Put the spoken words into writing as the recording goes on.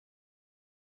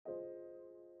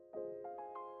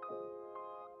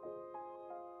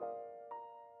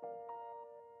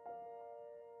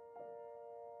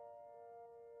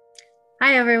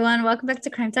Hi, everyone. Welcome back to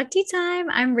Crime Talk Tea Time.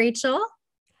 I'm Rachel,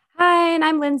 Hi, and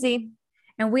I'm Lindsay.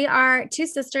 and we are two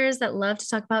sisters that love to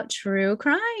talk about true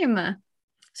crime.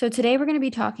 So today we're going to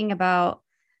be talking about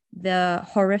the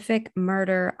horrific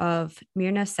murder of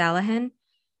Mirna Salihin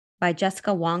by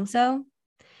Jessica Wangzo.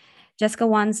 Jessica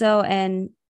Wangzo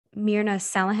and Mirna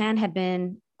Salihin had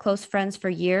been close friends for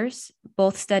years,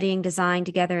 both studying design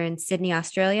together in Sydney,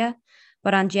 Australia.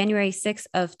 But on January 6th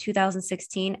of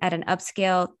 2016, at an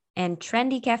upscale and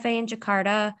trendy cafe in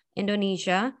Jakarta,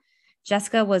 Indonesia,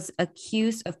 Jessica was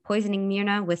accused of poisoning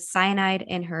Mirna with cyanide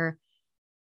in her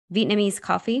Vietnamese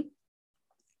coffee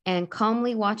and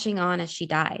calmly watching on as she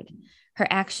died. Her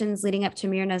actions leading up to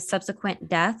Mirna's subsequent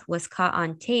death was caught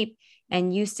on tape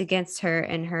and used against her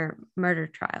in her murder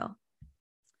trial.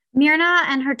 Mirna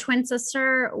and her twin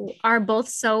sister are both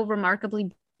so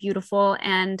remarkably beautiful.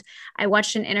 And I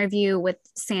watched an interview with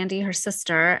Sandy, her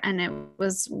sister, and it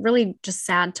was really just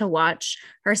sad to watch.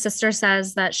 Her sister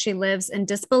says that she lives in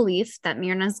disbelief that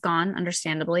Mirna's gone,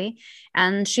 understandably.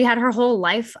 And she had her whole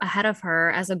life ahead of her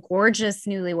as a gorgeous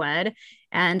newlywed.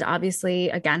 And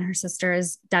obviously, again, her sister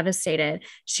is devastated.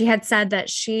 She had said that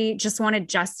she just wanted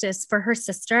justice for her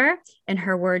sister. In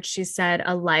her words, she said,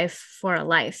 a life for a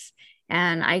life.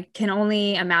 And I can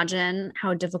only imagine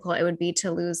how difficult it would be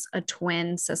to lose a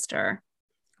twin sister.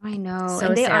 I know. So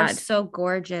And they are sad. so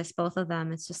gorgeous, both of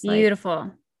them. It's just like,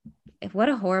 Beautiful. what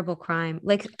a horrible crime.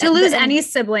 Like, To lose any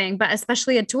sibling, but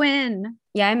especially a twin.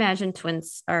 yeah, I imagine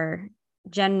twins are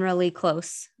generally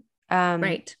close.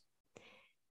 Right.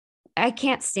 I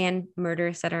can't stand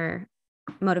murders that are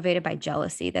motivated by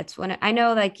jealousy. That's when I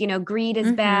know, like, greed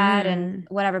is bad and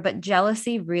whatever, but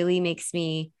jealousy really makes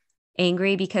me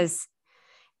angry because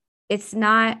it's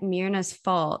not Mirna's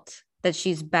fault that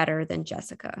she's better than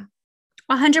Jessica.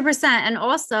 100%. And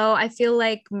also, I feel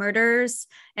like murders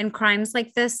and crimes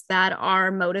like this that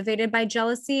are motivated by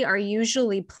jealousy are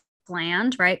usually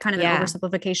planned, right? Kind of an Yeah.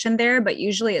 oversimplification there, but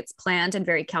usually it's planned and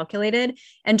very calculated.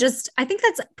 And just, I think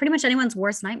that's pretty much anyone's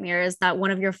worst nightmare is that one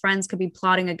of your friends could be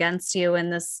plotting against you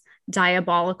in this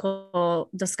diabolical,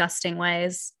 disgusting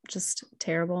ways. Just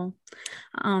terrible.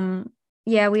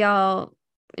 Yeah, we all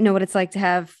know what it's like to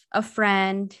have a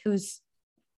friend who's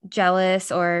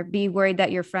jealous or be worried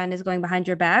that your friend is going behind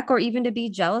your back or even to be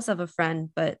jealous of a friend.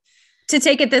 But to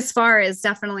take it this far is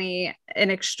definitely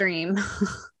an extreme.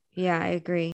 yeah, I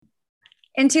agree.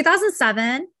 In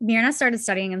 2007, Mirna started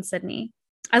studying in Sydney.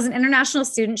 As an international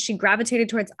student, she gravitated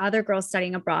towards other girls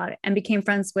studying abroad and became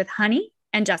friends with Honey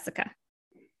and Jessica.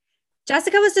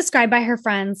 Jessica was described by her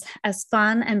friends as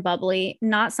fun and bubbly,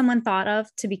 not someone thought of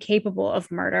to be capable of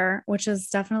murder, which is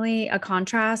definitely a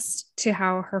contrast to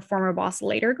how her former boss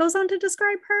later goes on to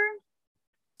describe her.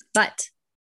 But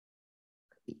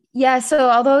yeah, so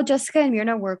although Jessica and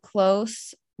Mirna were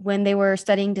close when they were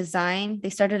studying design,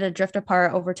 they started to drift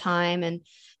apart over time. And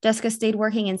Jessica stayed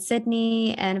working in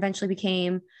Sydney and eventually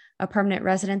became a permanent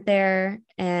resident there.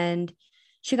 And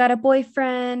she got a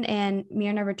boyfriend, and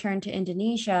Mirna returned to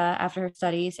Indonesia after her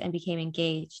studies and became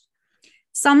engaged.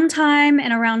 sometime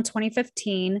in around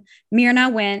 2015,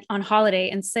 Mirna went on holiday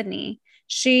in Sydney.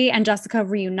 She and Jessica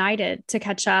reunited to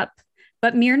catch up,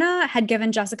 but Mirna had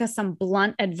given Jessica some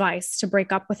blunt advice to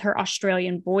break up with her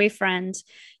Australian boyfriend.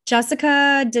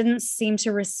 Jessica didn't seem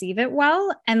to receive it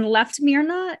well and left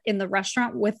Mirna in the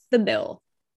restaurant with the bill.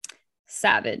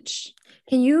 Savage.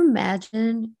 Can you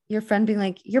imagine your friend being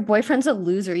like, your boyfriend's a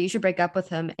loser, you should break up with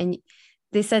him? And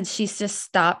they said she's just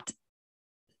stopped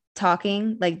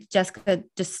talking. Like Jessica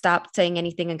just stopped saying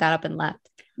anything and got up and left.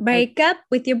 Break up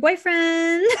with your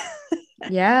boyfriend.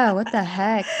 Yeah, what the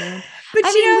heck, man? But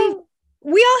I mean,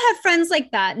 we all have friends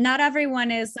like that. Not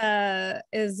everyone is a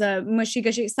mushy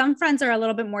gushy. Some friends are a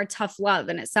little bit more tough love,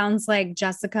 and it sounds like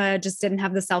Jessica just didn't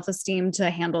have the self-esteem to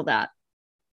handle that.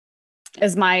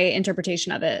 Is my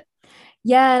interpretation of it.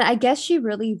 yeah, and I guess she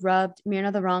really rubbed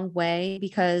Mirna the wrong way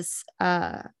because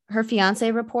her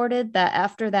fiance reported that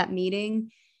after that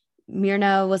meeting,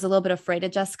 Mirna was a little bit afraid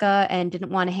of Jessica and didn't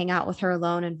want to hang out with her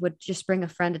alone and would just bring a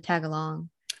friend to tag along.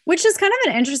 Which is kind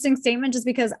of an interesting statement just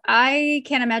because I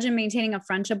can't imagine maintaining a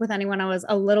friendship with anyone I was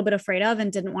a little bit afraid of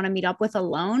and didn't want to meet up with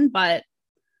alone. But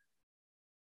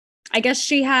I guess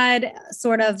she had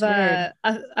sort of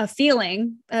a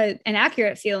feeling, an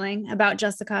accurate feeling about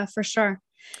Jessica for sure.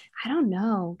 I don't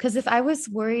know. Because if I was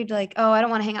worried, like, oh, I don't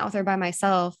want to hang out with her by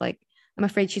myself, like, I'm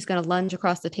afraid she's going to lunge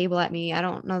across the table at me. I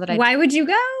don't know that I. Why would you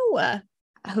go?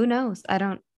 Who knows? I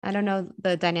don't know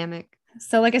the dynamic.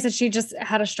 So, like I said, she just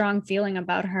had a strong feeling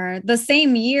about her. The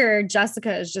same year,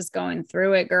 Jessica is just going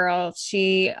through it, girl.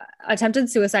 She attempted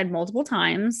suicide multiple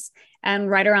times. And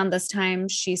right around this time,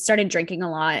 she started drinking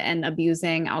a lot and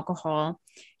abusing alcohol.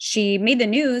 She made the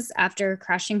news after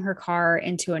crashing her car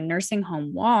into a nursing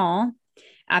home wall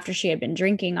after she had been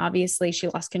drinking. Obviously, she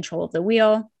lost control of the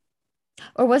wheel.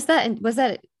 Or was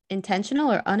that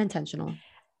intentional or unintentional?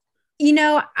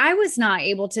 I was not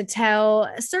able to tell.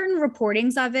 Certain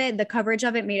reportings of it, the coverage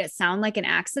of it made it sound like an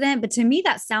accident, but to me,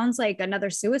 that sounds like another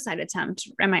suicide attempt.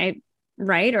 Am I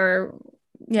right? Or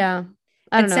Yeah.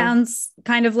 I it don't know. sounds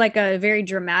kind of like a very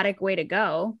dramatic way to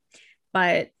go.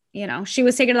 But, she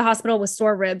was taken to the hospital with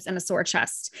sore ribs and a sore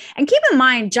chest. And keep in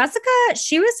mind, Jessica,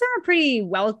 she was from a pretty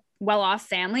well off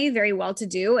family, very well to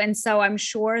do. And so I'm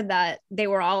sure that they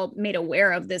were all made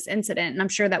aware of this incident. And I'm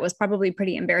sure that was probably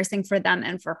pretty embarrassing for them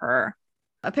and for her.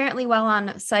 Apparently, while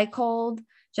on psych hold,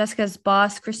 Jessica's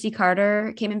boss, Christy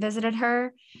Carter, came and visited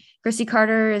her. Christy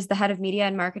Carter is the head of media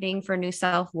and marketing for New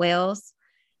South Wales.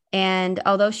 And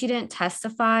although she didn't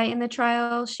testify in the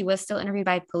trial, she was still interviewed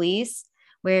by police,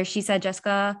 where she said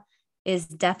Jessica is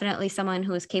definitely someone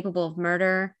who is capable of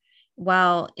murder.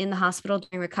 While in the hospital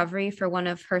during recovery for one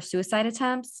of her suicide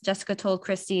attempts, Jessica told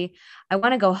Christy, "I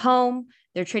want to go home.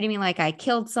 They're treating me like I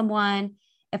killed someone.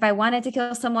 If I wanted to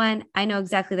kill someone, I know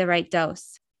exactly the right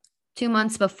dose." 2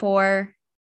 months before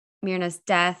Mirna's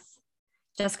death,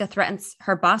 Jessica threatens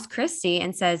her boss, Christy,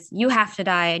 and says, "You have to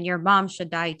die and your mom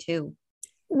should die too."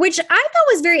 Which I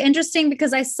thought was very interesting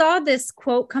because I saw this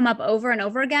quote come up over and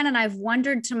over again. And I've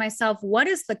wondered to myself, what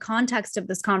is the context of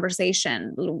this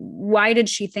conversation? Why did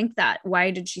she think that? Why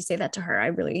did she say that to her?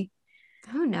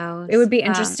 Who knows? It would be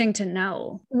interesting to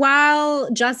know.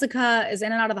 While Jessica is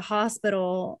in and out of the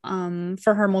hospital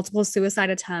for her multiple suicide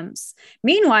attempts,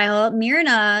 meanwhile,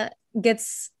 Mirna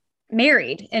gets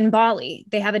married in Bali.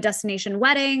 They have a destination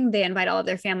wedding. They invite all of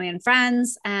their family and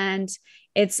friends, and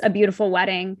it's a beautiful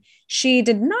wedding. She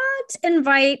did not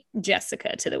invite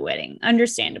Jessica to the wedding,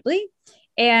 understandably.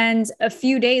 And a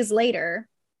few days later,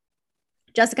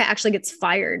 Jessica actually gets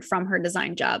fired from her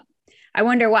design job. I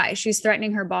wonder why. She's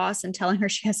threatening her boss and telling her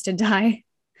she has to die.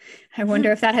 I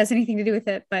wonder if that has anything to do with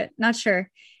it, but not sure.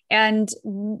 And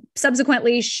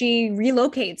subsequently, she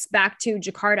relocates back to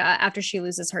Jakarta after she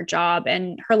loses her job,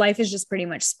 and her life is just pretty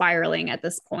much spiraling at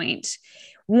this point.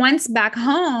 Once back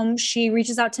home, she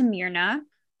reaches out to Mirna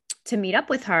to meet up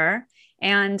with her.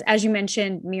 And as you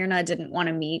mentioned, Mirna didn't want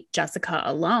to meet Jessica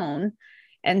alone.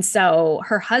 And so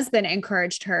her husband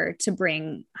encouraged her to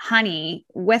bring Honey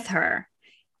with her.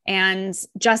 And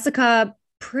Jessica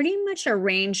pretty much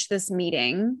arranged this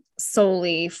meeting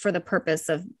solely for the purpose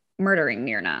of murdering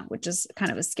Mirna, which is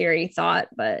kind of a scary thought,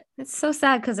 but it's so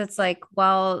sad because it's like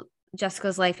while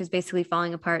Jessica's life is basically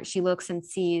falling apart, she looks and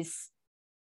sees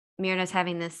Mirna's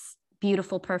having this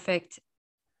beautiful, perfect,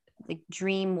 like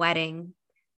dream wedding,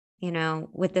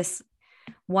 with this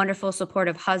wonderful,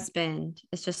 supportive husband.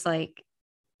 It's just like,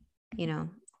 I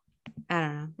don't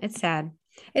know. It's sad.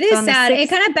 It is sad. It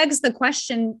kind of begs the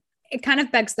question. It kind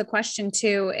of begs the question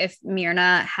too, if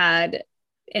Mirna had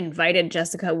invited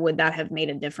Jessica, would that have made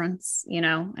a difference?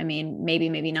 I mean,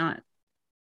 maybe not.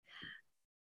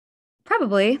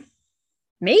 Probably.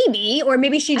 Maybe, or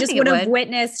maybe she just would have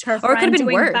witnessed her friend, or it could have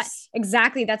been worse.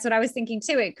 Exactly. That's what I was thinking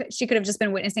too. She could have just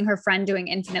been witnessing her friend doing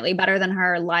infinitely better than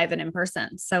her live and in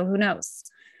person. So who knows?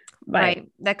 But right.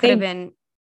 That could have been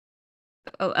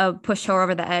pushed her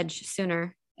over the edge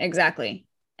sooner. Exactly.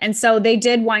 And so they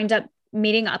did wind up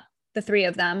meeting up, the three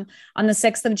of them, on the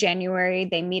 6th of January.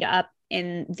 They meet up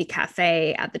in the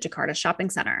cafe at the Jakarta shopping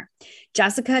center.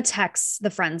 Jessica texts the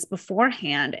friends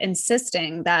beforehand,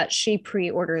 insisting that she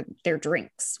pre-order their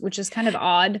drinks, which is kind of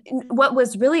odd. What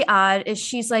was really odd is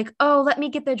she's like, "Oh, let me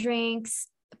get the drinks."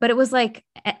 But it was like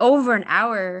over an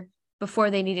hour before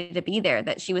they needed to be there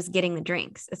that she was getting the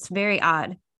drinks. It's very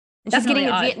odd. And she's getting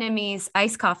a Vietnamese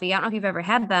iced coffee. I don't know if you've ever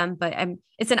had them, but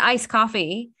it's an iced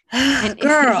coffee. And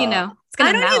girl, it's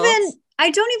going to melt. I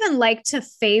don't even like to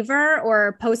favor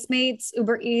or Postmates,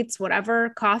 Uber Eats, whatever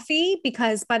coffee,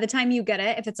 because by the time you get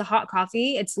it, if it's a hot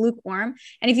coffee, it's lukewarm.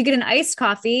 And if you get an iced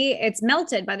coffee, it's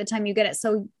melted by the time you get it.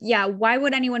 So yeah, why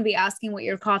would anyone be asking what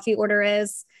your coffee order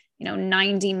is,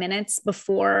 90 minutes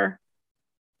before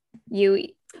you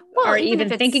are even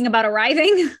thinking about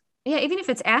arriving? Yeah, even if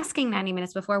it's asking 90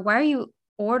 minutes before, why are you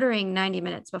ordering 90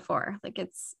 minutes before? Like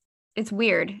it's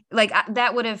weird. Like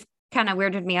that would have kind of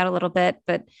weirded me out a little bit,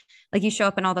 but like you show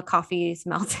up and all the coffe's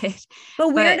melted.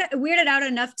 But weirded out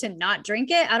enough to not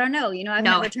drink it? I don't know. I've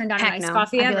never turned down an iced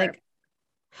coffee ever.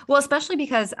 Well, especially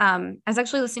because I was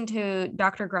actually listening to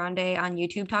Dr. Grande on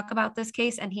YouTube talk about this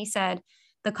case, and he said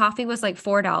the coffee was like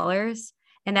 $4,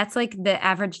 and that's like the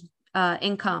average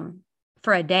income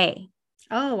for a day.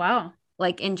 Oh, wow.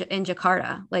 Like in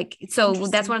Jakarta. Like, so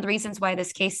that's one of the reasons why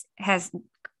this case has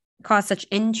caused such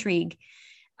intrigue.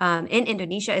 in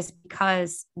Indonesia is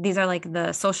because these are like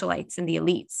the socialites and the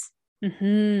elites.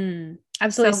 Mm-hmm.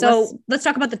 Absolutely. So let's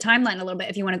talk about the timeline a little bit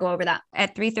if you want to go over that.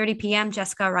 At 3:30 p.m.,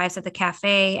 Jessica arrives at the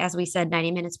cafe, as we said,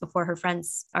 90 minutes before her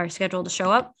friends are scheduled to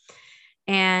show up.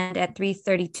 And at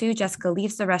 3:32, Jessica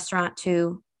leaves the restaurant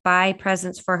to buy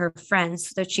presents for her friends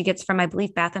that she gets from, I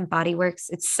believe, Bath and Body Works.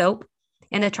 It's soap.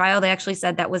 In the trial, they actually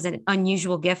said that was an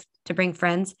unusual gift to bring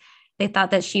friends. They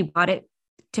thought that she bought it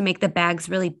to make the bags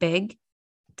really big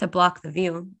to block the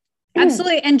view.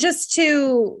 Absolutely. And just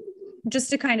to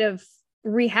kind of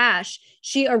rehash,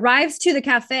 she arrives to the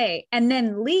cafe and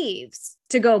then leaves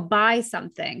to go buy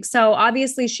something. So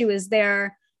obviously she was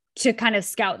there to kind of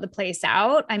scout the place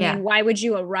out. I mean, why would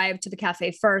you arrive to the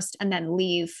cafe first and then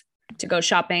leave to go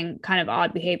shopping? Kind of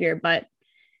odd behavior, but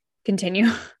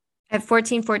continue. At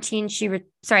 4:14,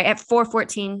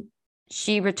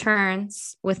 she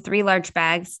returns with 3 large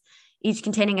bags, each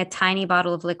containing a tiny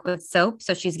bottle of liquid soap.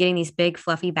 So she's getting these big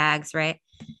fluffy bags, right?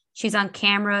 She's on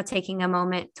camera, taking a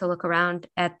moment to look around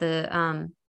at the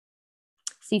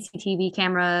CCTV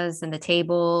cameras and the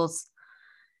tables.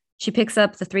 She picks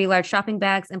up the 3 large shopping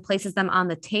bags and places them on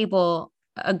the table,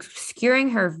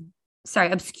 obscuring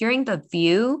the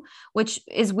view, which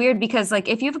is weird because, like,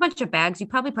 if you have a bunch of bags, you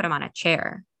probably put them on a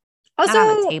chair, also not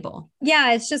on the table.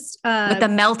 Yeah, it's just with the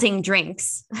melting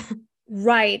drinks.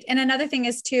 Right. And another thing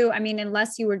is too, I mean,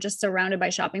 unless you were just surrounded by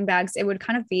shopping bags, it would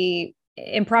kind of be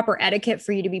improper etiquette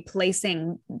for you to be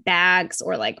placing bags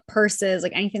or like purses,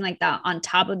 like anything like that on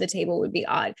top of the table would be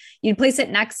odd. You'd place it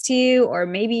next to you or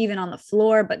maybe even on the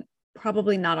floor, but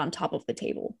probably not on top of the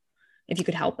table if you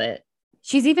could help it.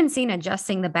 She's even seen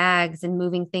adjusting the bags and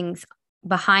moving things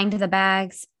behind the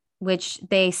bags, which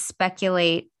they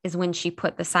speculate is when she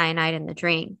put the cyanide in the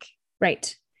drink.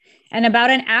 Right. And about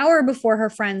an hour before her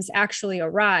friends actually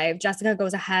arrive, Jessica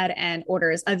goes ahead and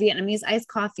orders a Vietnamese iced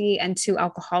coffee and 2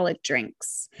 alcoholic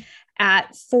drinks.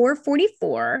 At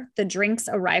 4:44, the drinks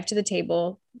arrive to the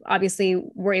table. Obviously,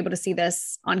 we're able to see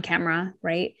this on camera,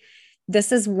 right?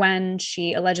 This is when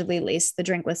she allegedly laced the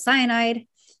drink with cyanide.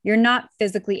 You're not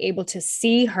physically able to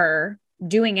see her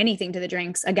doing anything to the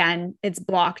drinks. Again, it's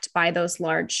blocked by those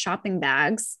large shopping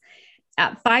bags.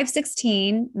 At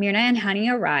 5:16, Mirna and Honey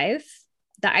arrive.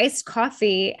 The iced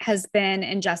coffee has been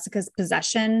in Jessica's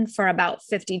possession for about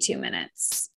 52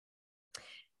 minutes.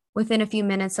 Within a few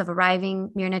minutes of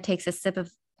arriving, Mirna takes a sip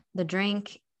of the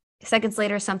drink. Seconds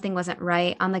later, something wasn't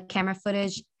right. On the camera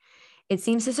footage, it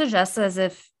seems to suggest as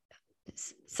if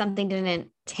something didn't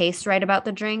taste right about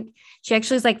the drink. She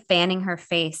actually is like fanning her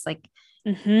face, like,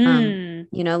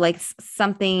 like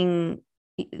something,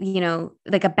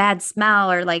 like a bad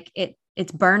smell or like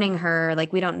it's burning her.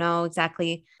 Like, we don't know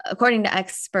exactly. According to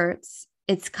experts,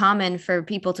 it's common for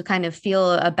people to kind of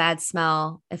feel a bad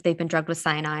smell if they've been drugged with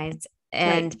cyanides.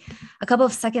 And a couple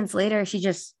of seconds later, she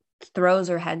just throws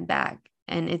her head back.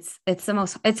 And it's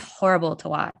horrible to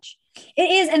watch. It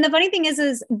is. And the funny thing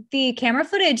is the camera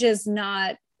footage is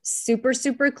not super,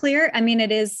 super clear. I mean,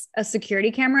 it is a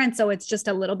security camera. And so it's just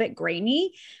a little bit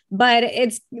grainy, but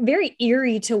it's very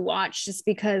eerie to watch just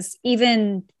because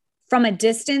even from a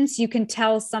distance, you can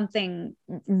tell something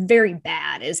very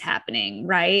bad is happening,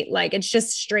 right? Like it's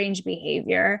just strange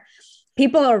behavior.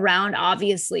 People around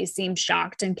obviously seem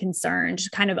shocked and concerned,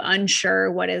 kind of unsure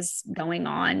what is going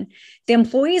on. The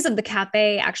employees of the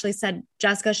cafe actually said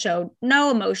Jessica showed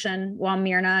no emotion while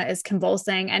Mirna is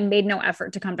convulsing and made no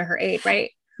effort to come to her aid,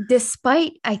 right?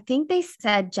 Despite, I think they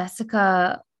said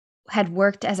Jessica had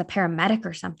worked as a paramedic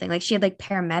or something. Like she had like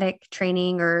paramedic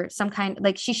training or some kind,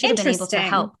 like she should have been able to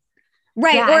help.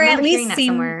 Right. Yeah, or at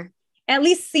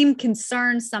least seem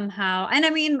concerned somehow. And I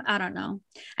mean, I don't know.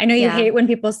 I know you hate when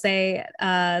people say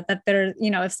that they're,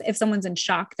 if someone's in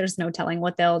shock, there's no telling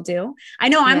what they'll do. I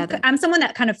know I'm someone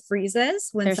that kind of freezes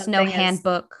when there's no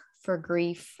handbook for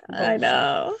grief. I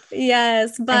know.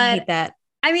 Yes. But I hate that.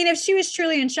 I mean, if she was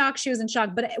truly in shock, she was in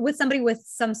shock. But with somebody with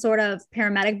some sort of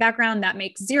paramedic background, that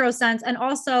makes zero sense. And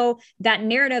also that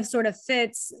narrative sort of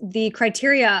fits the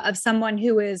criteria of someone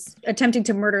who is attempting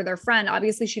to murder their friend.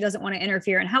 Obviously, she doesn't want to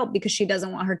interfere and help because she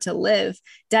doesn't want her to live.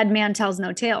 Dead man tells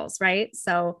no tales, right?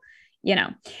 So,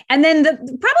 and then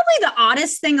probably the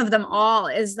oddest thing of them all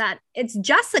is that it's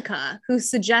Jessica who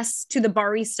suggests to the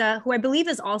barista, who I believe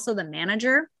is also the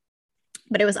manager,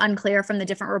 but it was unclear from the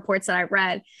different reports that I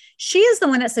read. She is the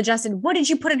one that suggested, what did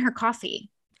you put in her coffee?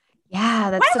 Yeah.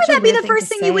 Why would that be the first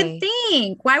thing you would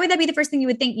think? Why would that be the first thing you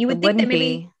would think? You would think that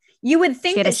maybe you would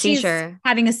think that she's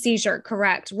having a seizure.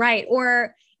 Correct. Right.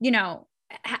 Or,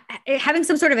 having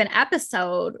some sort of an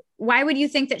episode. Why would you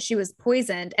think that she was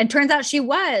poisoned? And turns out she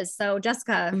was. So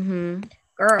Jessica,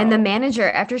 girl. And the manager,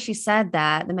 after she said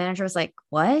that, the manager was like,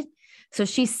 what? So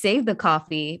she saved the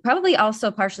coffee, probably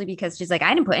also partially because she's like,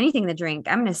 I didn't put anything in the drink.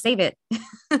 I'm going to save it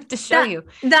to show you.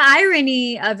 The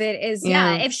irony of it is,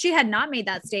 Yeah. if she had not made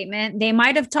that statement, they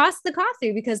might have tossed the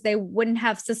coffee because they wouldn't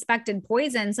have suspected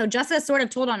poison. So Jessica sort of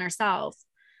told on herself.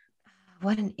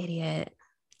 What an idiot.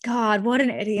 God, what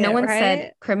an idiot. No one right?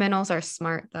 said criminals are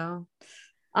smart, though.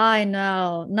 I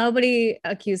know. Nobody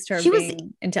accused her of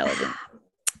being intelligent.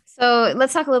 So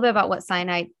let's talk a little bit about what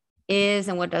cyanide is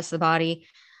and what it does to the body.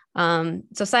 So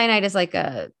cyanide is like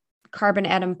a carbon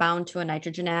atom bound to a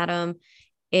nitrogen atom.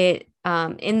 It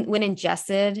when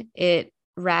ingested, it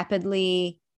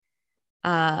rapidly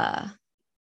I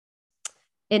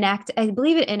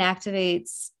believe it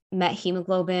inactivates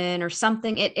methemoglobin or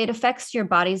something. It affects your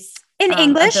body's in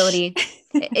English ability.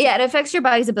 Yeah, it affects your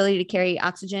body's ability to carry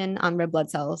oxygen on red blood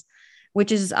cells,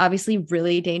 which is obviously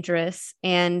really dangerous.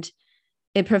 And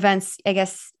it prevents, I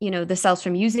guess, the cells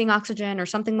from using oxygen or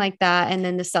something like that. And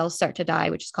then the cells start to die,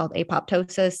 which is called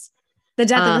apoptosis. The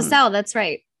death of the cell. That's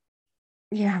right.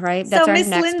 Yeah, right. That's our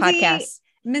next podcast.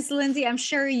 Miss Lindsay, I'm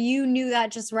sure you knew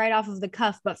that just right off of the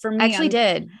cuff, but for me, I actually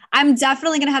did. I'm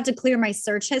definitely going to have to clear my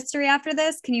search history after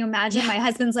this. Can you imagine? My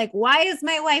husband's like, why is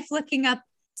my wife looking up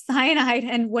cyanide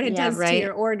and what it does to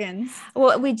your organs?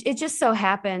 Well, it just so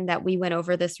happened that we went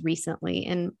over this recently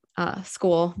in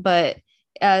school, but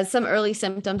some early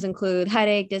symptoms include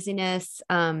headache, dizziness,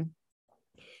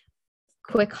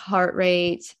 quick heart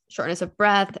rate, shortness of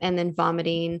breath, and then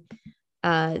vomiting,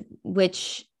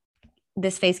 which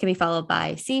this phase can be followed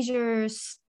by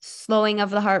seizures, slowing of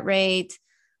the heart rate,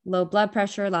 low blood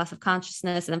pressure, loss of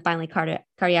consciousness, and then finally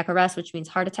cardiac arrest, which means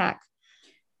heart attack.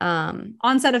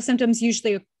 Onset of symptoms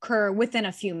usually occur within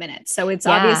a few minutes. So it's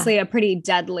obviously a pretty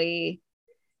deadly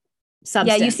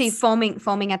substance. Yeah, you see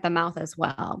foaming at the mouth as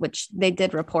well, which they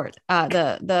did report.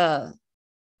 The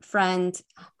friend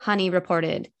Honey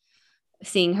reported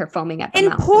seeing her foaming at the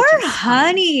mouth. And poor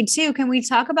Honey too. Can we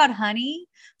talk about Honey?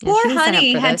 Poor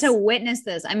Honey had to witness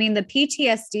this. I mean, the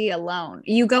PTSD alone.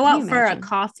 You go out for a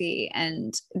coffee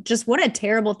and just what a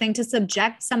terrible thing to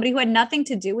subject somebody who had nothing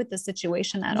to do with the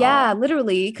situation at all. Yeah,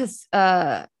 literally, because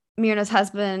Mirna's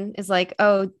husband is like,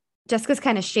 oh, Jessica's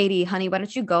kind of shady, Honey. Why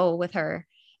don't you go with her?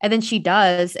 And then she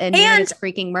does, and Mirna's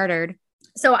freaking murdered.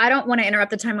 So I don't want to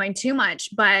interrupt the timeline too much,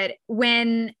 but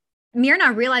when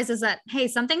Mirna realizes that, hey,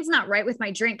 something's not right with my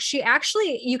drink, she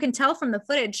actually, you can tell from the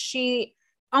footage, she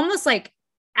almost like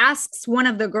asks one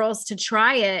of the girls to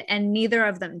try it, and neither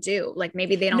of them do. Like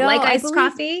maybe they don't like iced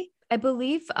coffee. I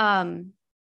believe Honey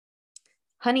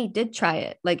did try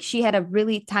it. Like she had a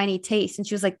really tiny taste, and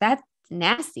she was like, "That's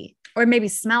nasty." Or maybe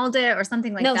smelled it or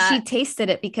something like that. No, she tasted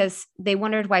it because they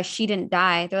wondered why she didn't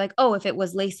die. They're like, "Oh, if it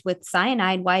was laced with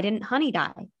cyanide, why didn't Honey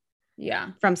die?" Yeah,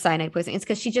 from cyanide poisoning. It's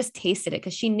because she just tasted it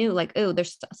because she knew, like, oh,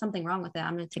 there's something wrong with it.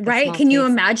 I'm going to take a small Can taste. You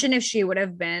imagine if she would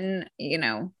have been,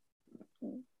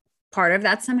 part of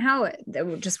that somehow?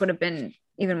 It just would have been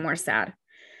even more sad.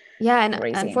 Yeah, and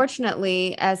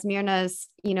unfortunately, as Mirna's,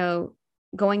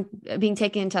 being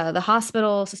taken to the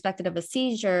hospital, suspected of a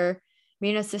seizure,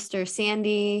 Mirna's sister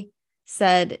Sandy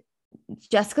said,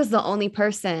 Jessica's the only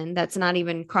person that's not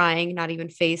even crying, not even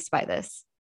fazed by this.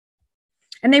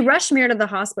 And they rushed Mirna to the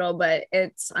hospital, but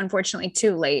it's unfortunately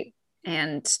too late.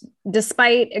 And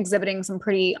despite exhibiting some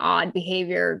pretty odd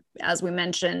behavior, as we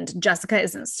mentioned, Jessica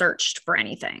isn't searched for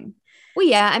anything. Well,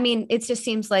 yeah, I mean, it just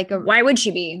seems like why would she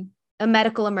be? A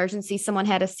medical emergency. Someone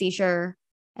had a seizure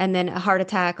and then a heart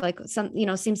attack, like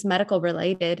seems medical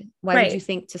related. Why would you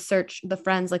think to search the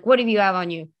friends? Like, what do you have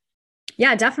on you?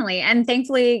 Yeah, definitely. And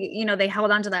thankfully, they held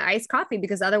on to the iced coffee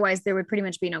because otherwise there would pretty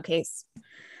much be no case.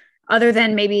 Other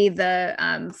than maybe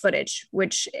the footage,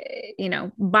 which,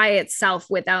 by itself,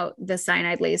 without the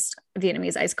cyanide-laced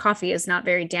Vietnamese iced coffee is not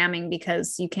very damning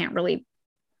because you can't really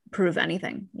prove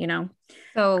anything,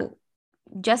 So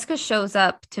Jessica shows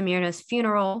up to Mirna's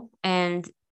funeral, and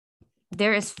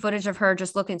there is footage of her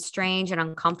just looking strange and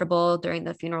uncomfortable during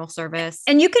the funeral service.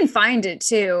 And you can find it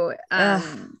too.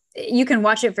 You can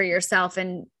watch it for yourself.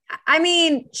 And I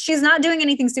mean, she's not doing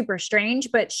anything super strange,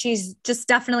 but she's just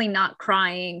definitely not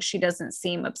crying. She doesn't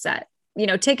seem upset,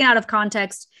 taken out of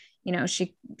context.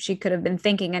 She could have been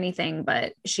thinking anything,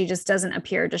 but she just doesn't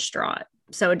appear distraught.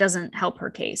 So it doesn't help her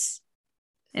case,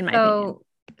 in my opinion.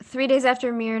 3 days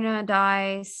after Mirna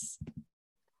dies,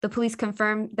 the police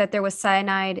confirmed that there was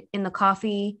cyanide in the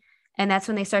coffee. And that's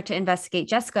when they start to investigate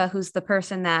Jessica, who's the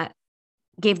person that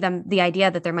gave them the idea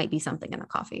that there might be something in the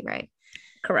coffee, right?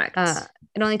 Correct.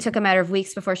 It only took a matter of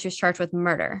weeks before she was charged with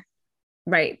murder.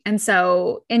 Right. And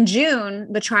so in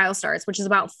June, the trial starts, which is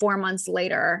about 4 months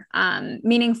later,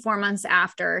 meaning 4 months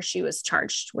after she was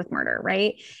charged with murder.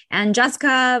 Right. And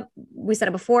Jessica, we said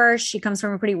it before, she comes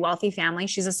from a pretty wealthy family.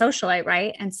 She's a socialite.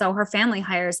 Right. And so her family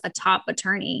hires a top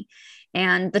attorney.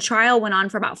 And the trial went on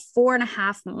for about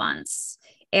 4.5 months.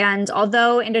 And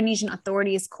although Indonesian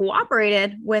authorities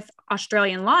cooperated with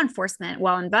Australian law enforcement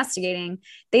while investigating,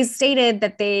 they stated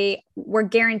that they were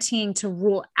guaranteeing to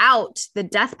rule out the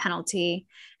death penalty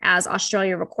as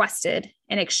Australia requested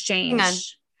in exchange.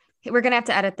 Hang on. We're going to have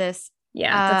to edit this.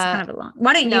 Yeah, that's kind of a long.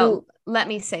 Why don't you let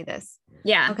me say this?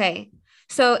 Yeah. Okay.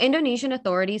 So Indonesian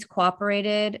authorities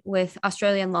cooperated with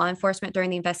Australian law enforcement during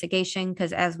the investigation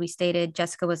because, as we stated,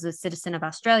 Jessica was a citizen of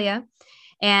Australia.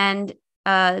 And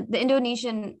the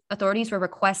Indonesian authorities were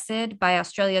requested by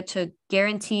Australia to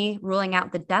guarantee ruling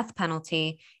out the death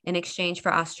penalty in exchange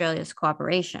for Australia's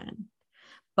cooperation.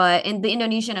 But the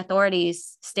Indonesian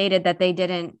authorities stated that they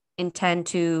didn't intend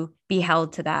to be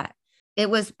held to that. It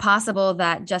was possible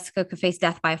that Jessica could face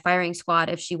death by a firing squad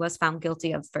if she was found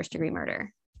guilty of first-degree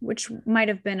murder. Which might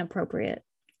have been appropriate.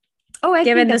 Oh, I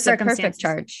given think that's the a perfect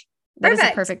charge. That is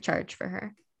a perfect charge for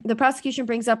her. The prosecution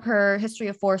brings up her history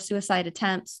of 4 suicide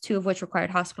attempts, 2 of which required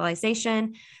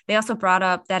hospitalization. They also brought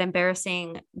up that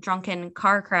embarrassing drunken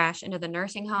car crash into the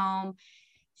nursing home.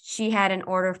 She had an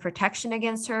order of protection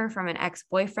against her from an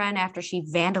ex-boyfriend after she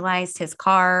vandalized his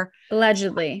car.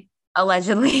 Allegedly.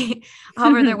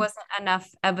 However, there wasn't enough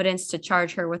evidence to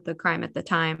charge her with the crime at the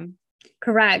time.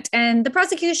 Correct. And the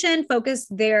prosecution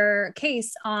focused their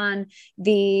case on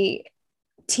the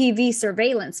TV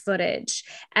surveillance footage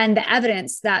and the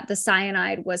evidence that the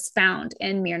cyanide was found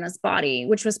in Mirna's body,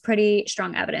 which was pretty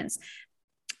strong evidence.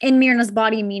 In Mirna's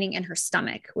body, meaning in her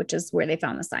stomach, which is where they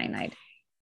found the cyanide.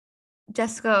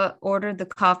 Jessica ordered the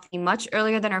coffee much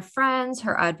earlier than her friends.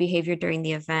 Her odd behavior during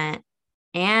the event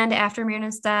and after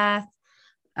Mirna's death.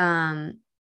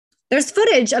 There's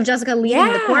footage of Jessica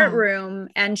leaving the courtroom,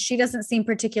 and she doesn't seem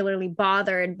particularly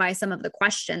bothered by some of the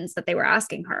questions that they were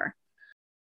asking her.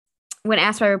 When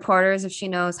asked by reporters if she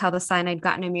knows how the cyanide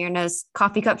got into Mirna's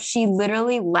coffee cup, she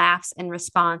literally laughs in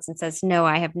response and says, "No,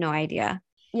 I have no idea."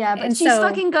 Yeah, but she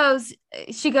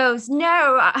goes,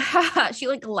 "No." She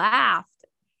like laughed.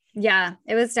 Yeah,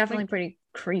 it was definitely pretty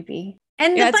creepy.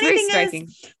 And the funny thing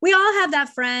is, we all have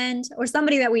that friend or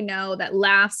somebody that we know that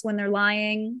laughs when they're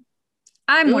lying.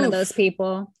 I'm one of those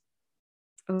people.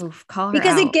 Oof, call her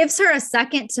because out. It gives her a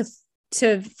second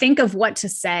to think of what to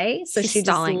say. So she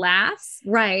just laughs.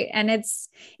 Right. And it's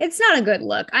not a good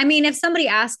look. I mean, if somebody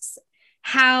asks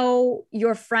how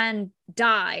your friend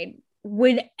died,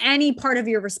 would any part of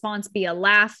your response be a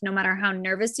laugh, no matter how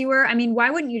nervous you were? I mean,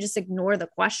 why wouldn't you just ignore the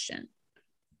question?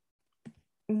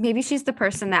 Maybe she's the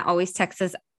person that always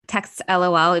texts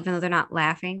LOL, even though they're not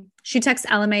laughing. She texts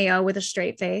LMAO with a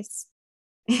straight face.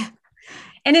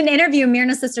 In an interview,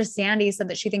 Mirna's sister Sandy said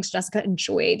that she thinks Jessica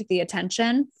enjoyed the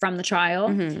attention from the trial.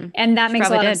 Mm-hmm. And that makes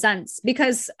a lot of sense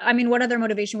because, I mean, what other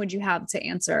motivation would you have to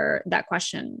answer that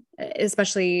question,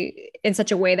 especially in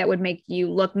such a way that would make you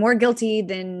look more guilty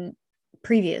than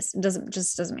previous? It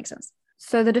doesn't make sense.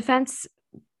 So the defense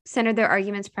centered their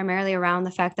arguments primarily around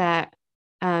the fact that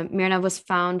Mirna was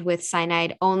found with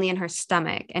cyanide only in her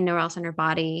stomach and nowhere else in her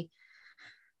body.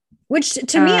 Which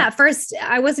to me at first,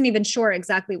 I wasn't even sure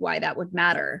exactly why that would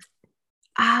matter.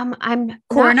 I'm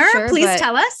coroner, not sure, please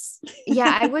tell us.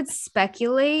 Yeah, I would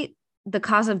speculate the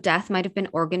cause of death might have been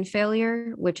organ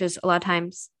failure, which is a lot of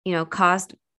times,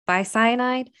 caused by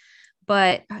cyanide.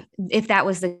 But if that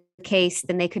was the case,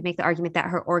 then they could make the argument that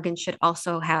her organs should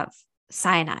also have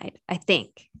cyanide. I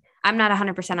think I'm not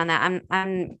 100% on that.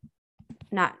 I'm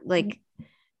not like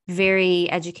very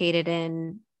educated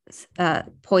in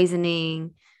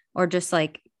poisoning. Or just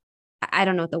like, I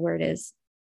don't know what the word is.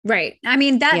 Right. I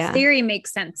mean, that theory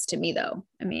makes sense to me, though.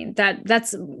 I mean,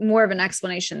 that's more of an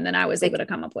explanation than I was able to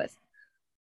come up with.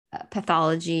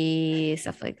 Pathology,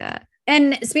 stuff like that.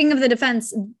 And speaking of the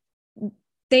defense,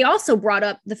 they also brought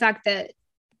up the fact that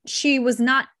she was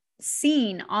not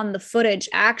seen on the footage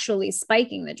actually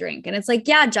spiking the drink. And it's like,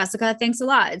 yeah, Jessica, thanks a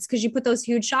lot. It's because you put those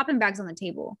huge shopping bags on the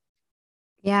table.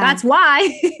 Yeah. That's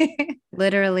why.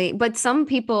 Literally. But some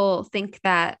people think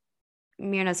that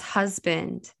Mirna's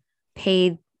husband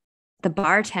paid the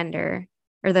bartender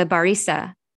or the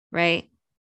barista, right,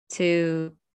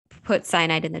 to put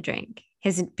cyanide in the drink.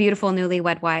 His beautiful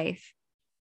newlywed wife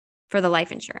for the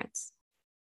life insurance.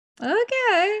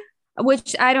 Okay.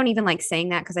 Which I don't even like saying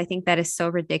that because I think that is so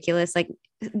ridiculous. Like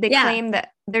they claim that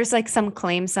there's like some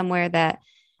claim somewhere that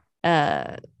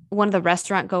one of the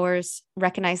restaurant goers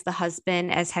recognized the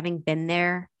husband as having been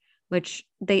there, which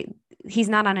he's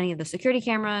not on any of the security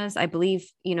cameras. I believe,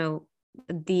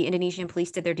 the Indonesian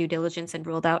police did their due diligence and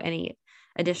ruled out any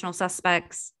additional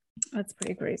suspects. That's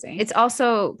pretty crazy. It's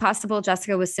also possible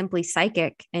Jessica was simply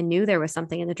psychic and knew there was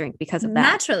something in the drink because of that.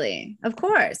 Naturally, of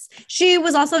course. She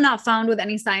was also not found with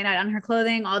any cyanide on her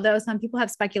clothing, although some people have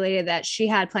speculated that she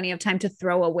had plenty of time to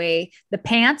throw away the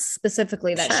pants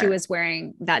specifically that she was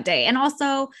wearing that day. And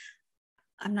also,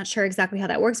 I'm not sure exactly how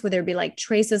that works. Would there be like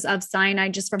traces of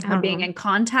cyanide just from her being in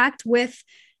contact with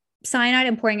cyanide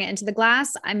and pouring it into the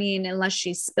glass? I mean, unless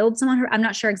she spilled some on her, I'm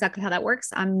not sure exactly how that works.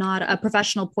 I'm not a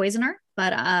professional poisoner,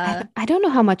 but I don't know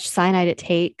how much cyanide it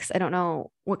takes. I don't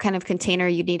know what kind of container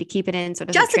you need to keep it in. So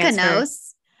Jessica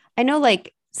knows. I know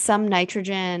like some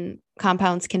nitrogen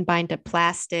compounds can bind to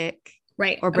plastic,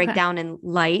 right, or break down in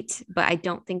light, but I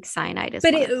don't think cyanide is.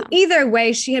 But either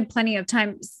way, she had plenty of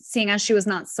time, seeing as she was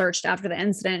not searched after the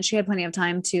incident. She had plenty of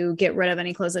time to get rid of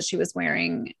any clothes that she was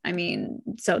wearing. I mean,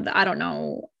 so I don't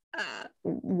know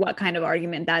what kind of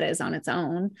argument that is on its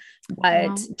own,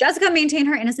 but Jessica maintained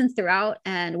her innocence throughout.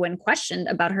 And when questioned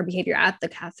about her behavior at the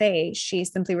cafe, she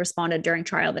simply responded during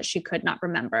trial that she could not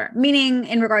remember, meaning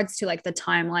in regards to like the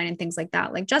timeline and things like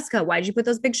that. Like, Jessica, why'd you put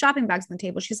those big shopping bags on the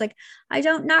table? She's like, I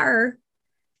don't know.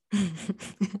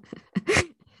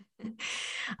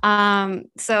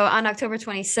 So on October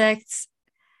 26th,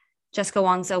 Jessica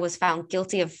Wangzo was found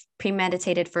guilty of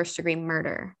premeditated first-degree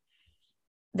murder.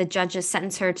 The judges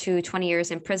sentenced her to 20 years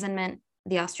imprisonment.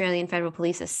 The Australian Federal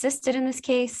Police assisted in this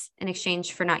case in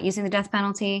exchange for not using the death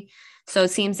penalty. So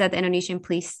it seems that the Indonesian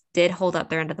police did hold up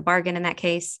their end of the bargain in that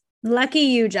case. Lucky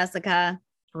you, Jessica.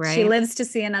 Right. She lives to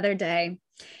see another day.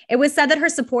 It was said that her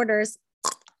supporters,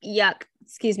 yuck,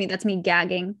 excuse me, that's me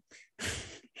gagging.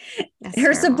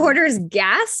 Her supporters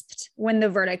gasped when the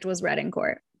verdict was read in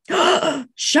court.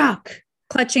 Shock,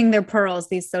 clutching their pearls,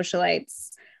 these socialites.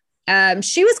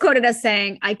 She was quoted as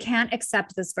saying, I can't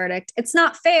accept this verdict. It's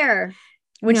not fair.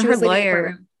 When she was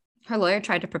her lawyer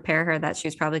tried to prepare her that she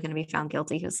was probably going to be found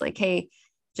guilty. He was like, hey,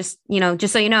 just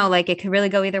so you know, like it could really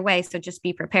go either way. So just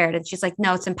be prepared. And she's like,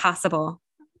 no, it's impossible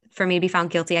for me to be found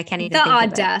guilty. I can't even think of it.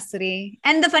 The audacity.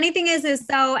 And the funny thing is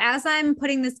so as I'm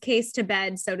putting this case to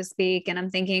bed, so to speak, and I'm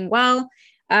thinking, well,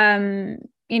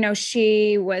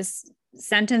 she was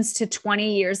sentenced to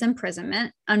 20 years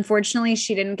imprisonment. Unfortunately,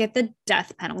 she didn't get the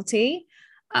death penalty.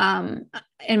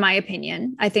 In my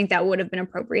opinion, I think that would have been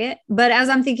appropriate. But as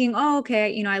I'm thinking, oh,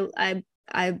 okay,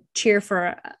 I cheer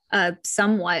for a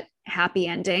somewhat happy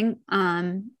ending.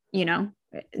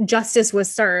 Justice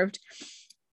was served.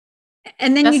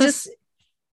 And then was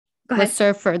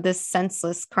served for this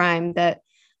senseless crime that,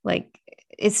 like,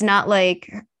 it's not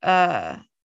like Mirna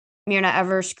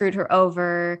ever screwed her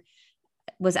over,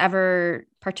 was ever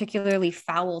particularly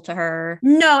foul to her.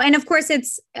 No. And of course,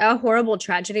 it's a horrible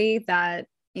tragedy that,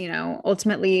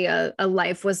 ultimately a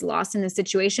life was lost in this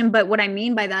situation. But what I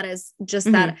mean by that is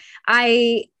just that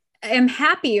I am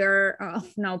happier. Oh,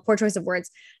 no, poor choice of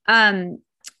words. When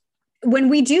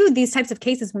we do these types of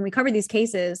cases, when we cover these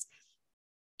cases,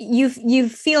 you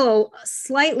feel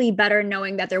slightly better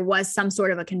knowing that there was some sort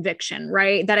of a conviction,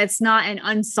 right? That it's not an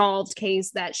unsolved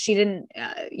case, that she didn't,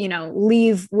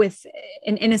 leave with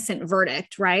an innocent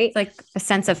verdict, right? It's like a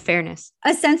sense of fairness,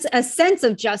 a sense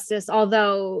of justice.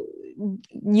 Although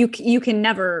you can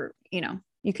never,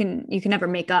 you can never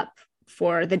make up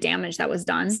for the damage that was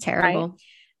done. It's terrible. Right?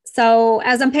 So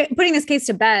as I'm putting this case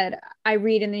to bed, I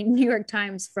read in the New York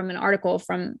Times from an article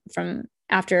from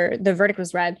after the verdict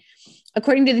was read.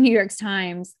 According to the New York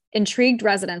Times, intrigued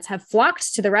residents have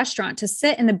flocked to the restaurant to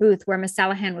sit in the booth where Miss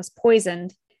Salihin was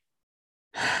poisoned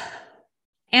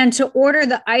and to order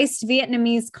the iced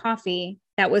Vietnamese coffee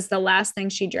that was the last thing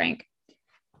she drank.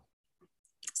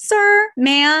 Sir,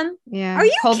 ma'am, are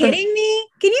you kidding me?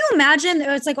 Can you imagine?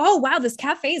 It's like, oh, wow, this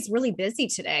cafe is really busy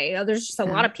today. There's just a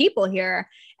lot of people here.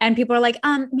 And people are like,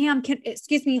 ma'am,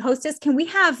 excuse me, hostess, can we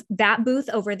have that booth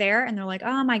over there? And they're like,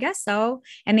 I guess so.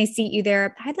 And they seat you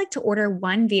there. I'd like to order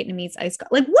one Vietnamese iced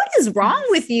coffee. Like, what is wrong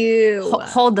with you?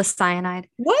 Hold the cyanide.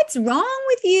 What's wrong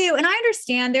with you? And I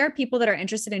understand there are people that are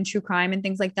interested in true crime and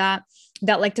things like that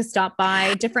like to stop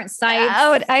by different sites.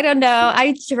 Oh, I don't know.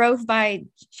 I drove by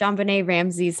JonBenet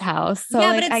Ramsey's house. So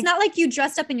yeah, but it's not like you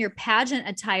dressed up in your pageant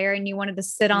attire and you wanted to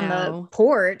sit on the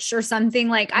porch or something.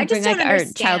 Like, I just don't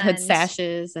understand. Our childhood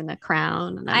sashes and a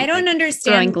crown. And I don't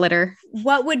understand throwing glitter.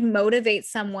 What would motivate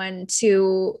someone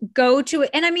to go to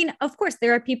it? And I mean, of course,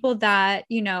 there are people that,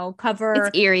 cover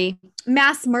it's eerie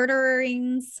mass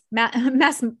murderers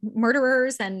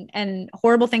and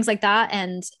horrible things like that.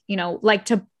 And, like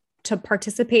to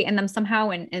participate in them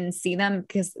somehow and see them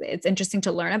because it's interesting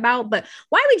to learn about. But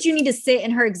why would you need to sit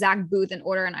in her exact booth and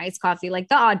order an iced coffee? Like,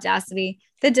 the audacity,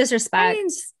 the disrespect. I mean,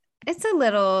 it's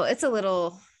a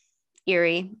little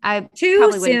eerie. I Too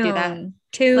probably wouldn't do that. soon.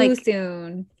 Too Like,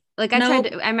 soon. like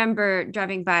I remember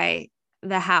driving by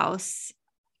the house.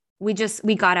 We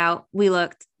got out, we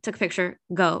looked, took a picture,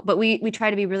 go. But we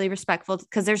try to be really respectful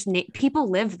because there's people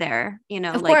live there,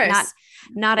 Of like course.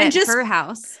 not And at just her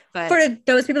house, but for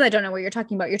those people that don't know what you're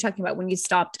talking about when you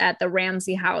stopped at the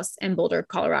Ramsey house in Boulder,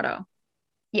 Colorado.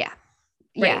 yeah.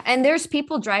 Right. Yeah. And there's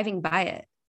people driving by it.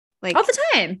 Like all the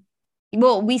time.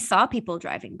 Well, we saw people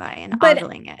driving by and But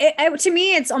ogling it. To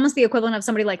me, it's almost the equivalent of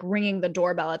somebody like ringing the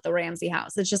doorbell at the Ramsey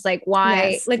house. It's just like,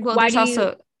 why? Yes. Like, well, why there's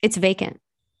also it's vacant.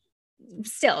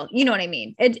 Still, you know what I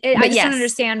mean? I just don't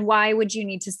understand, why would you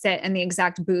need to sit in the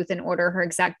exact booth and order her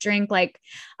exact drink? Like,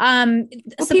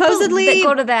 supposedly people that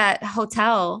go to that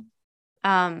hotel,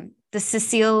 the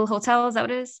Cecile Hotel, is that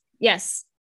what it is? Yes,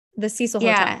 the Cecil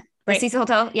Hotel. Right. The Cecil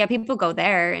Hotel. Yeah, people go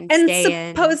there and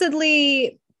stay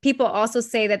supposedly people also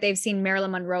say that they've seen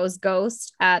Marilyn Monroe's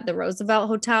ghost at the Roosevelt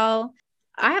Hotel.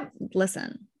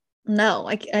 No,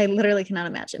 I literally cannot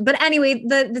imagine. But anyway,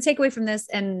 the takeaway from this,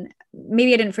 and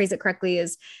maybe I didn't phrase it correctly,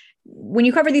 is when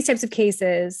you cover these types of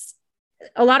cases,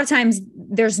 a lot of times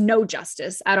there's no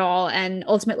justice at all. And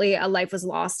ultimately a life was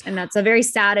lost. And that's a very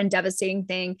sad and devastating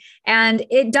thing. And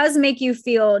it does make you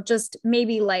feel just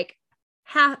maybe like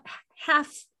half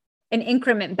an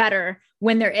increment better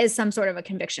when there is some sort of a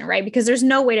conviction, right? Because there's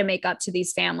no way to make up to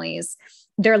these families,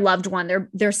 their loved one,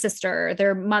 their sister,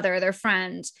 their mother, their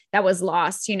friend that was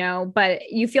lost,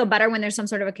 but you feel better when there's some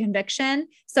sort of a conviction.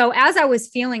 So as I was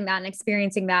feeling that and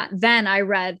experiencing that, then I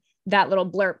read that little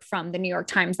blurb from the New York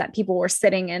Times that people were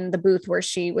sitting in the booth where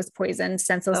she was poisoned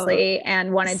senselessly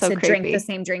and wanted to drink the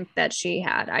same drink that she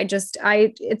had.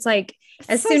 It's like,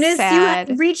 as soon as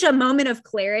you reach a moment of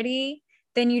clarity,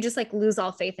 then you just like lose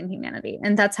all faith in humanity.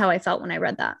 And that's how I felt when I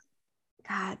read that.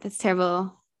 God, that's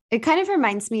terrible. It kind of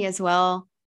reminds me as well.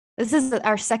 This is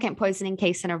our second poisoning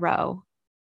case in a row.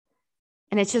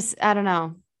 And it's just, I don't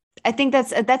know. I think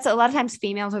that's a lot of times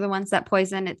females are the ones that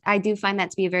poison. I do find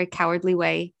that to be a very cowardly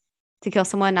way to kill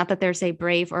someone. Not that there's a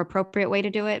brave or appropriate way to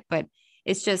do it, but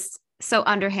it's just so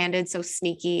underhanded, so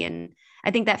sneaky. And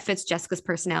I think that fits Jessica's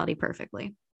personality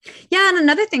perfectly. Yeah. And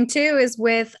another thing too, is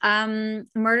with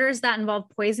murders that involve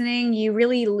poisoning, you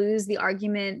really lose the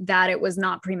argument that it was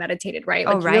not premeditated, right?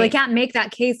 Like, you really can't make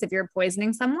that case if you're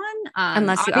poisoning someone.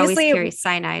 Unless you always carry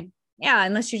cyanide. Yeah,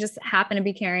 unless you just happen to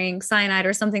be carrying cyanide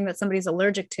or something that somebody's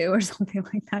allergic to or something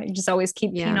like that. You just always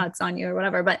keep peanuts on you or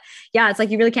whatever. But yeah, it's like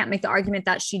you really can't make the argument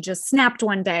that she just snapped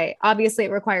one day. Obviously,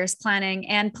 it requires planning.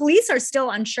 And police are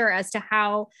still unsure as to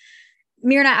how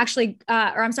Mirna actually,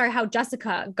 how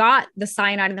Jessica got the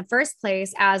cyanide in the first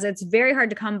place, as it's very hard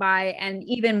to come by and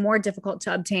even more difficult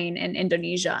to obtain in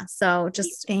Indonesia. So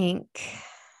just think.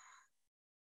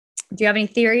 Do you have any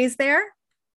theories there?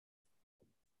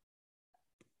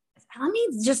 Let me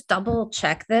just double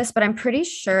check this, but I'm pretty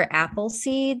sure apple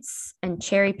seeds and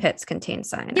cherry pits contain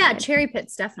cyanide. Yeah, cherry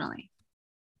pits, definitely.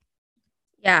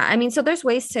 Yeah, I mean, so there's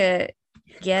ways to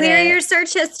clear your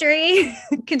search history,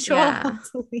 control.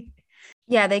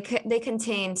 Yeah, they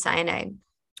contain cyanide.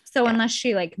 So unless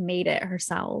she like made it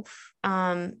herself.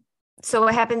 So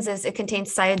what happens is it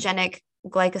contains cyanogenic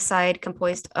glycoside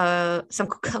composed of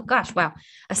a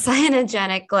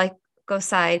cyanogenic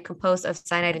glycoside composed of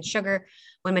cyanide and sugar.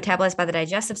 When metabolized by the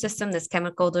digestive system, this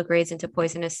chemical degrades into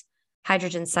poisonous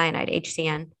hydrogen cyanide,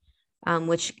 HCN,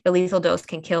 which a lethal dose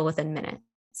can kill within minutes.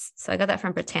 So I got that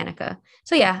from Britannica.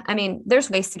 So yeah, I mean, there's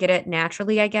ways to get it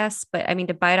naturally, I guess, but I mean,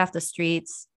 to buy it off the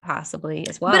streets, possibly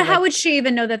as well. But how would she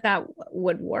even know that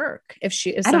would work if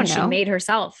she made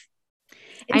herself?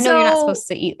 And I know you're not supposed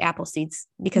to eat apple seeds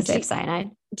because they have cyanide.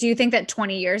 Do you think that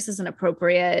 20 years is an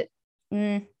appropriate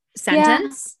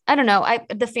sentence? Yeah, I don't know.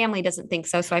 The family doesn't think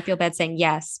so. So I feel bad saying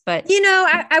yes, but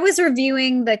I was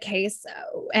reviewing the case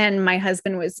and my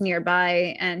husband was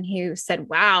nearby and he said,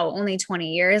 wow, only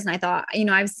 20 years. And I thought,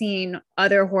 I've seen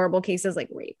other horrible cases like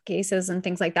rape cases and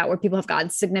things like that where people have gotten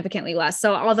significantly less.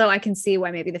 So although I can see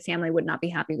why maybe the family would not be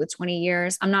happy with 20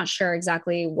 years, I'm not sure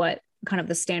exactly what kind of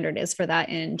the standard is for that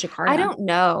in Jakarta. I don't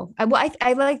know. I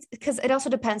like, because it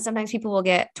also depends. Sometimes people will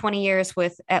get 20 years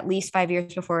with at least 5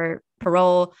 years before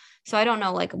parole. So I don't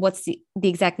know like what's the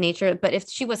exact nature, but if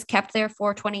she was kept there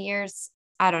for 20 years,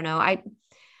 I don't know. I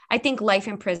think life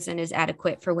in prison is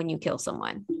adequate for when you kill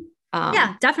someone.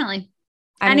 Yeah, definitely.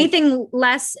 Anything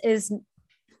less is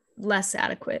less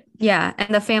adequate. Yeah.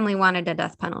 And the family wanted a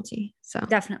death penalty. So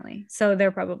definitely. So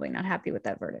they're probably not happy with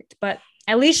that verdict, but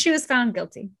at least she was found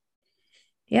guilty.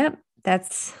 Yep.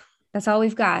 That's all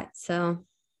we've got. So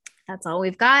that's all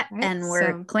we've got. Right, and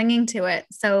we're clinging to it.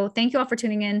 So thank you all for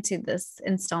tuning in to this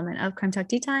installment of Crime Talk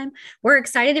Tea Time. We're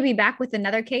excited to be back with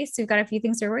another case. We've got a few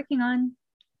things we're working on.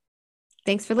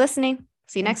 Thanks for listening.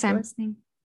 See you next Thanks for time. listening.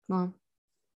 Well,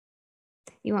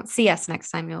 you won't see us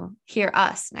next time. You'll hear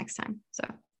us next time. So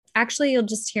Actually, you'll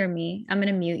just hear me. I'm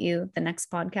going to mute you the next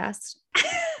podcast.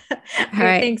 All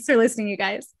right. Thanks for listening, you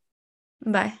guys.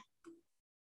 Bye.